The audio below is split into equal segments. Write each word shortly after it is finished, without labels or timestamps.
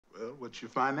Well, what's your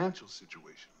financial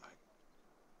situation like?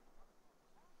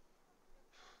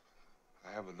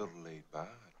 I have a little laid by.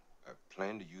 I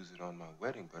plan to use it on my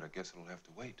wedding, but I guess it'll have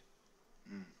to wait.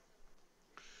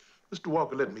 Mr.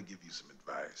 Walker, let me give you some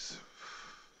advice.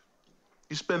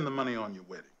 You spend the money on your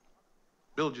wedding.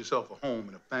 Build yourself a home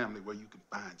and a family where you can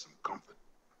find some comfort.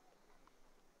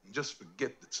 And just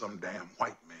forget that some damn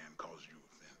white man caused you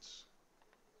offense.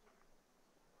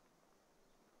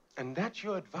 And that's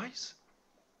your advice?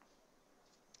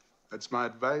 That's my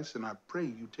advice, and I pray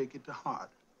you take it to heart.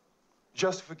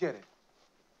 Just forget it.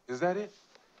 Is that it?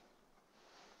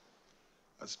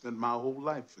 I spent my whole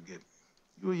life forgetting.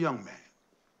 You're a young man.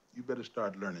 You better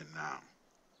start learning now.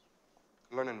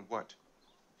 Learning what?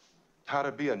 How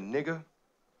to be a nigger?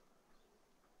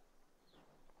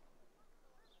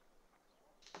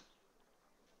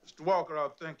 Mr. Walker, I'll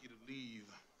thank you to leave.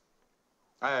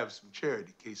 I have some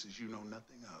charity cases you know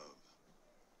nothing of.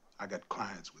 I got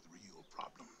clients with real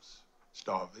problems.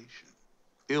 Starvation,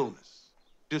 illness,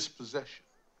 dispossession.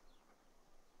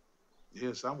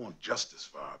 Yes, I want justice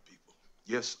for our people.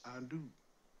 Yes, I do.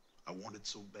 I want it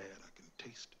so bad I can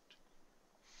taste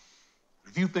it.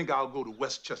 If you think I'll go to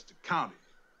Westchester County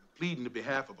pleading to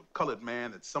behalf of a colored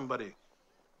man that somebody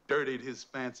dirtied his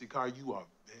fancy car, you are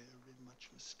very much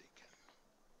mistaken.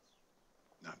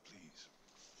 Now, please,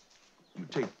 you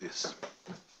take this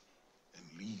and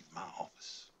leave my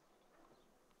office.